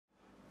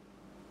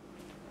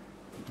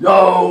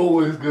Yo,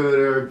 what's good,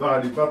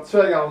 everybody? About to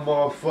check out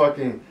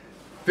motherfucking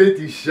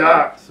 50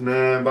 Shots,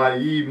 man, by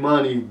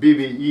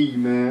EmoneyBBE,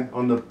 man,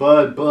 on the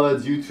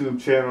Buds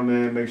YouTube channel,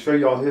 man. Make sure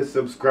y'all hit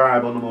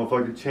subscribe on the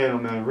motherfucking channel,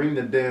 man. Ring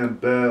the damn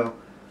bell.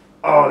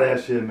 All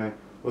that shit, man.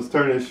 Let's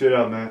turn this shit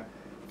up, man.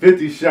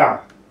 50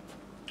 Shot.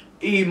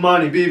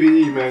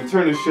 EmoneyBBE, man.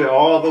 Turn this shit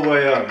all the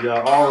way up,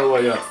 y'all. All the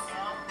way up.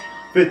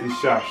 50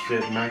 Shot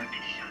shit, man.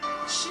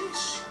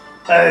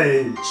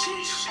 Hey.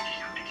 Sheesh.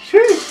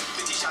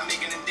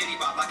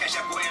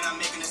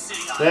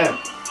 Damn.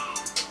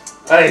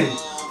 Hey.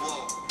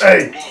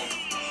 Hey.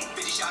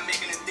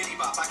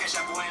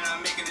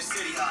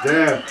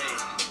 Damn.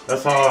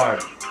 That's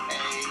hard.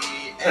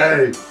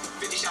 Hey.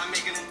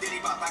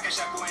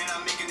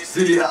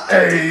 City.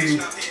 Hey.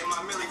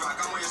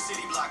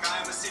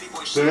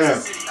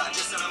 Damn.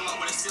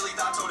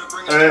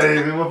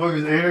 Hey, man,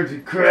 motherfucker's energy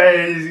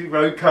crazy,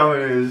 bro. He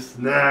coming in and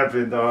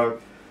snapping, dog.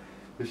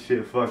 This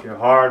shit fucking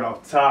hard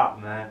off top,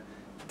 man.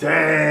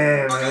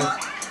 Damn, man.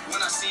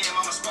 When I see him,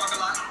 I'ma spark a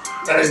lot.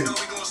 Hey. Niggas know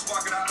we gon'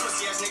 spark it out.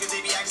 Pussy ass niggas,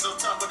 they be acting so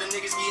tough, but the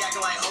niggas be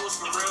acting like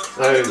hoes for real.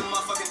 Hey. I get the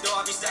motherfucking door,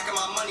 I be stacking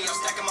my money, I'm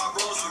stacking my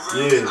rolls for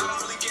real. Yeah. I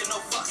don't really get no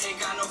fucks, ain't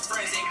got no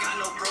friends, ain't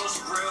got no bros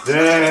for real.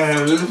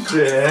 Damn, this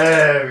shit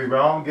heavy, bro.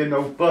 I don't get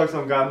no fucks,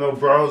 I don't got no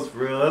bros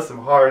for real. That's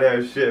some hard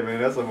ass shit, man.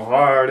 That's some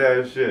hard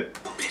ass shit.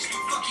 Bitch, you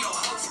fuck your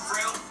hoe for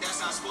real.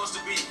 That's how it's supposed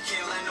to be.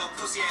 Can't let no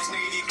pussy ass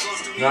nigga get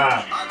close to me.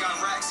 Nah. I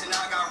got racks and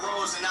I got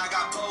rolls and I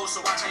got poles,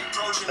 so watch how you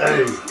approaching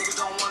Hey. me. Niggas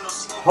don't want no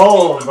smoke.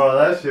 Hold on, bro.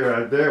 That shit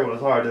right there was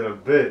hard than a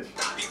bitch.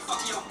 You fuck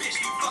your bitch,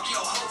 you fuck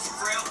your hoe for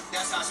real.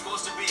 That's how it's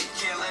supposed to be.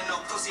 Can't let no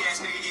pussy ass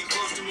nigga get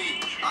close to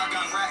me. I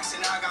got racks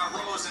and I got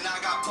rolls and I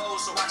got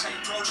poles, so watch how you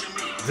approaching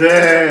me.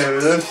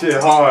 Damn, that shit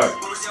hard.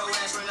 Where was your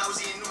ass when I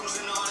was eating noodles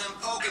and all them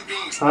poking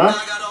beans? Huh? Now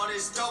I got all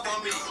this dope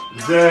on me.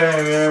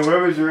 Damn, man. Where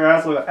was your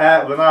ass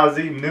at when I was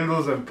eating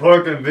noodles and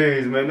pork and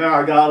beans, man? Now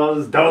I got all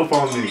this dope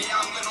on me. Yeah,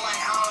 I'm living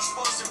like how I'm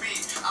supposed to be.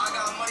 I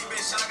got money,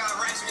 bitch. I got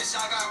rents, bitch.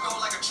 I got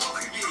gold like a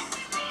trophy.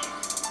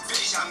 50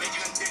 shot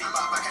making them titty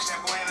bop. I catch that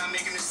boy and I'm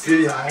making the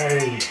See,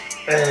 hey,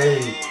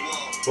 hey.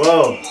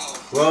 Whoa,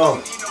 whoa.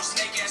 Need no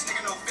snake ass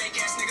nigga, no fake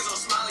ass niggas, no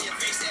smiley your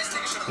face ass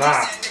nigga. Should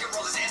Nah. nigga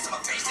roll his ass in my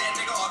face ass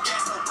nigga. All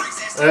gas, no brakes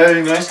ass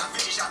Hey, man.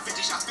 50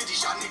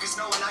 shot niggas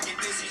know when I get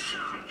busy.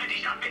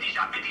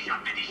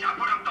 50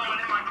 shot, what I'm throwing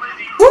in my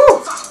glizzy.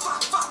 Woo!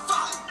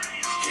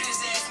 Hit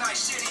his ass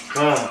nice shitty.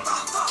 Uh.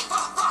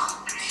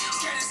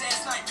 Scared his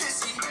ass nice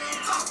pissy.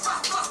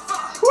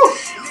 Woo!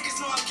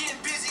 Niggas know I'm getting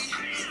busy.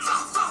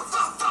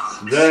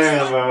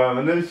 Damn,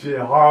 man, this shit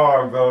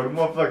hard, bro. The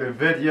motherfucking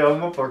video,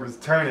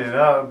 motherfuckers turning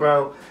up,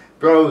 bro.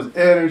 Bro's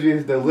energy,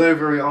 his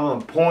delivery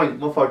on point.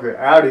 Motherfucker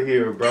out of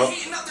here, bro.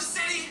 Heating up the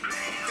city.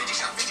 50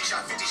 shot,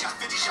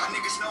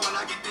 niggas know when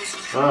I get busy.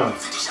 50 shot,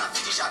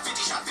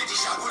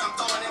 what I'm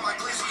throwing in my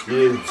glizzy.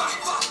 Yeah.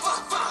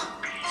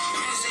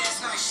 Hit his ass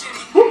nice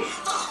shitty. Woo.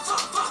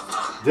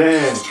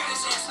 Damn. Scared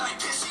his ass nice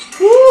pissy.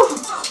 Woo.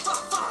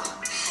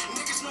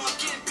 Niggas know I'm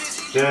getting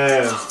busy.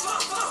 Damn.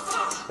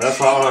 That's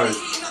hard.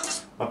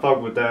 I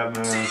fuck with that,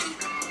 man.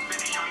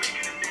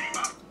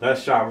 That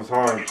shot was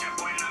hard.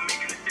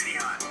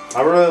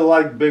 I really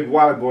like Big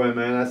White Boy,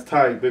 man. That's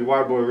tight. Big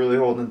White Boy really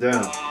holding it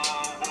down.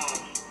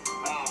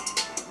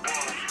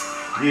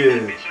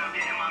 Yeah.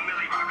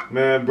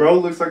 Man, bro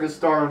looks like a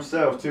star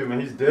himself, too, man.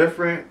 He's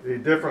different. He's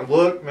different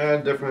look,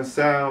 man. Different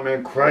sound,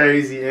 man.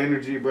 Crazy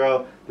energy,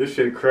 bro. This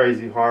shit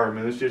crazy hard,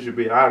 man. This shit should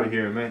be out of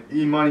here, man.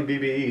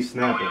 EmoneyBBE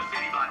snapping.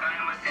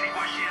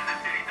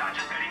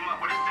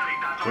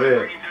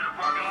 Yeah.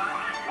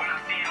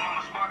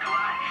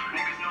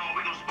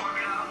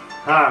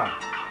 Ha.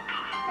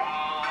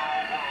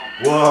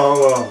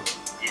 Whoa.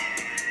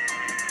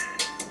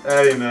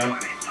 Hey, man.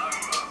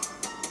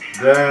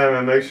 Damn,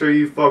 man. Make sure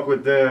you fuck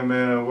with them,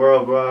 man.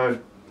 Worldwide.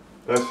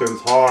 That shit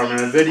was hard,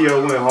 man. Video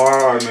went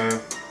hard, man.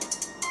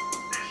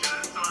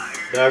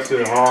 That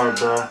shit hard,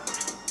 bro.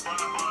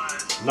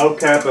 No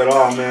cap at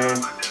all, man.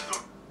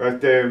 Right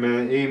there,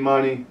 man.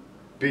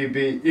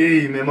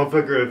 EmoneyBBE, man.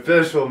 Motherfucker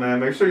official, man.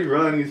 Make sure you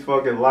run these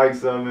fucking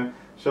likes up, man.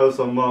 Show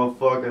some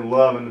motherfucking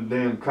love in the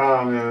damn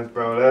comments,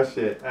 bro. That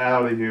shit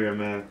out of here,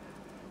 man.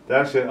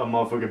 That shit a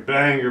motherfucking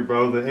banger,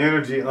 bro. The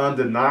energy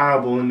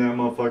undeniable in that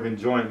motherfucking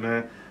joint,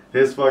 man.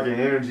 His fucking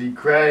energy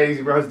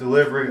crazy, bro. His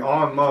delivery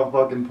on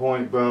motherfucking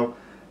point, bro.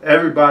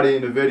 Everybody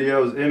in the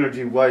video's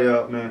energy way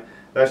up, man.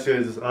 That shit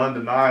is just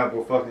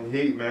undeniable fucking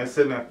heat, man.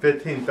 Sitting at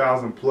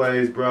 15,000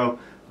 plays, bro.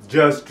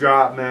 Just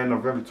dropped, man,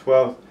 November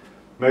 12th.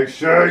 Make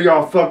sure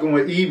y'all fucking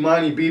with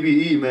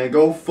EmoneyBBE, man.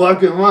 Go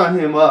fucking run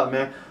him up,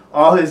 man.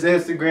 All his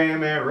Instagram,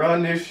 man.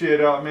 Run this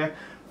shit up, man.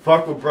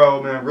 Fuck with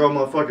bro, man. Real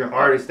motherfucking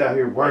artist out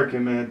here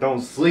working, man.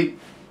 Don't sleep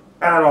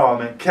at all,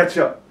 man. Catch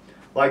up.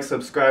 Like,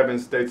 subscribe, and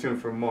stay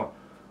tuned for more.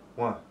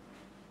 1.